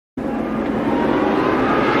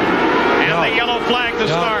flag to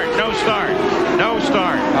start. No start. No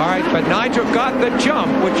start. All right, but Nigel got the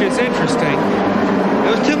jump, which is interesting.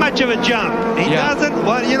 It was too much of a jump. He doesn't.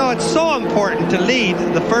 Well, you know, it's so important to lead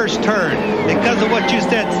the first turn because of what you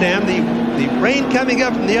said, Sam. The rain coming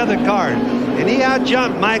up from the other car, and he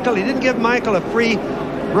out-jumped Michael. He didn't give Michael a free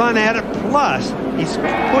run at it. Plus, he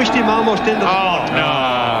pushed him almost into the wall.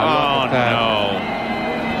 No.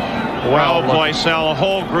 Well, Boycell, a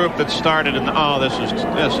whole group that started in the, this is too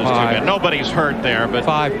bad. Nobody's hurt there, but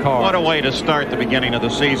 5 cars. What a way to start the beginning of the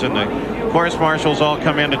season. The course marshals all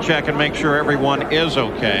come in to check and make sure everyone is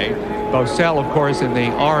okay. Boycell, of course, in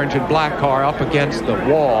the orange and black car up against the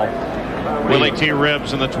wall. Willie T.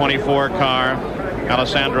 Ribbs in the 24 car.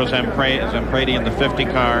 Alessandro Zampredi in the 50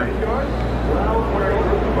 car.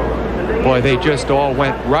 Boy, they just all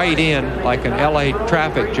went right in like an LA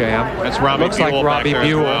traffic jam. That's Robbie Looks Buell like Robbie back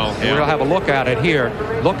there Buell. as well. Yeah. We'll have a look at it here.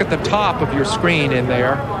 Look at the top of your screen in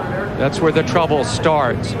there. That's where the trouble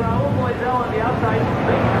starts.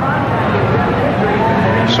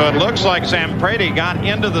 So it looks like Zampredi got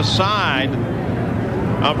into the side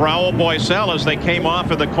of Raul Boycell as they came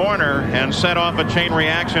off of the corner and set off a chain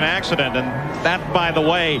reaction accident. And that, by the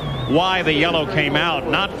way, why the yellow came out,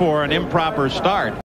 not for an improper start.